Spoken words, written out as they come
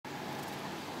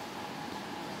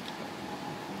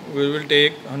we will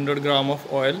take 100 gram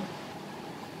of oil.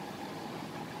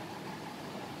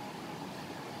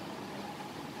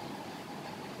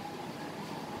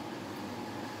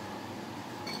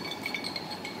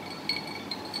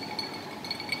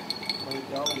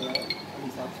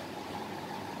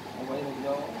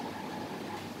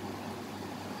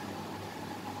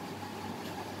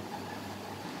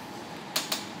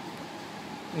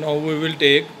 Now we will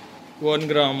take 1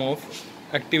 gram of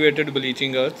activated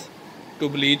bleaching earth to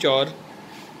bleach our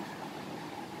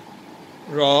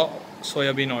raw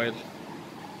soybean oil.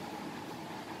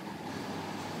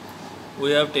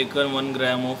 We have taken 1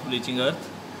 gram of bleaching earth.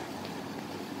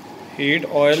 Heat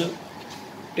oil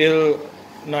till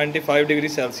 95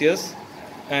 degrees Celsius,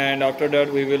 and after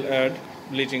that we will add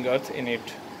bleaching earth in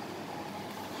it.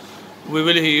 We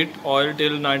will heat oil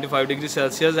till 95 degrees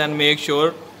Celsius and make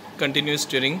sure continue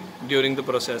stirring during the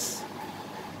process.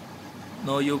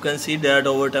 Now you can see that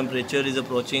our temperature is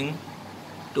approaching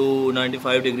to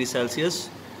 95 degrees Celsius.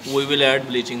 We will add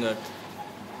bleaching earth.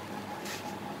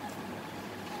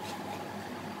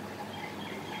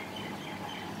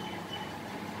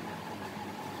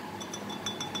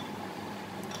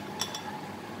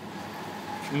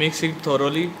 Mix it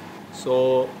thoroughly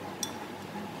so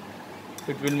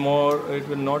it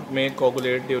will not make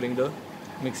coagulate during the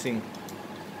mixing.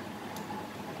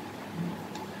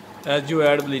 As you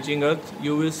add bleaching earth,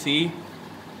 you will see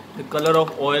the color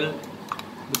of oil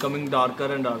becoming darker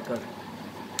and darker.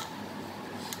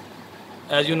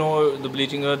 As you know, the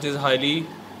bleaching earth is highly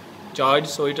charged,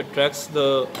 so it attracts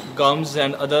the gums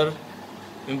and other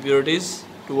impurities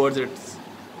towards it.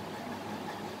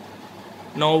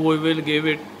 Now we will give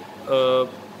it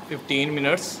 15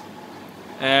 minutes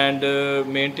and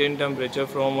maintain temperature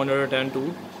from 110 to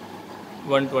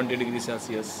 120 degrees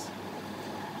Celsius.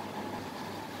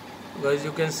 Guys,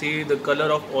 you can see the color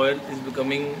of oil is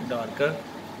becoming darker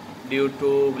due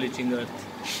to bleaching earth,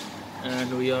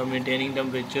 and we are maintaining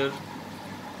temperature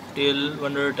till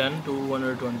 110 to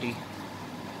 120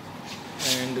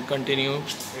 and continue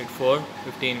it for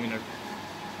 15 minutes.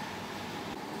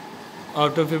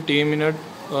 After 15 minutes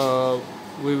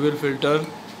we will filter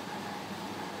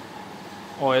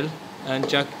oil and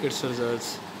check its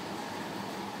results.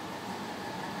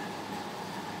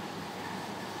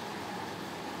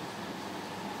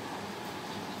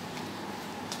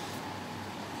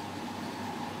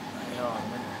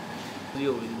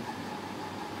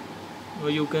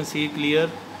 You can see clear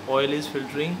oil is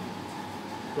filtering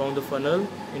from the funnel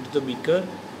into the beaker,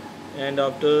 and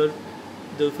after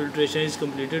the filtration is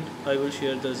completed I will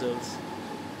share the results.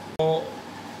 Now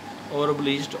our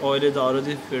bleached oil is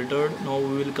already filtered. Now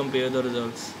we will compare the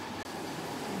results.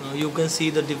 Now you can see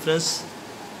the difference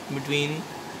between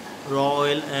raw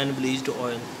oil and bleached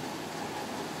oil.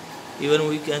 Even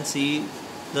we can see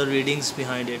the readings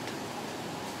behind it.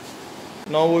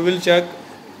 Now we will check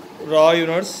raw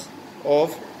units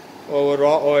of our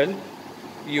raw oil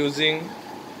using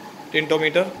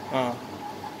tintometer.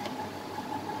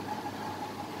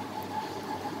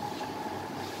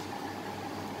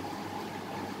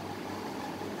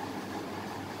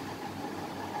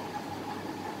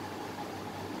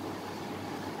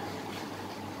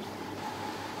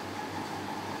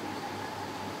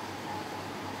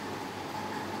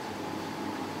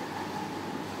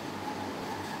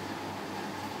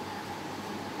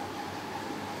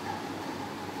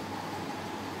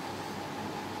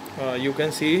 You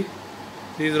can see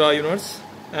these raw units,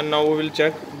 and now we will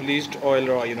check bleached oil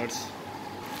raw units.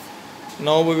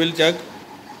 Now we will check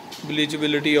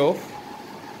bleachability of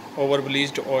our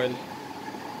bleached oil.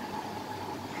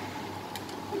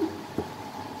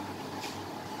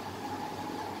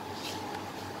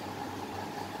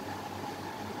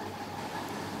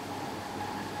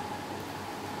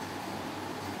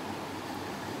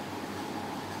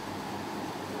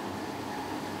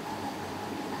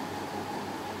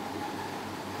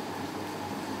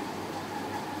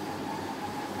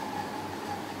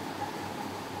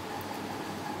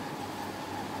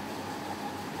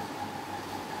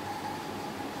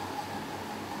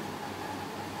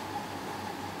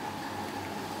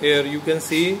 Here you can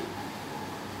see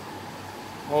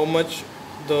how much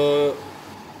the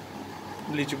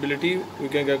bleachability we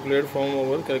can calculate from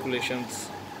our calculations.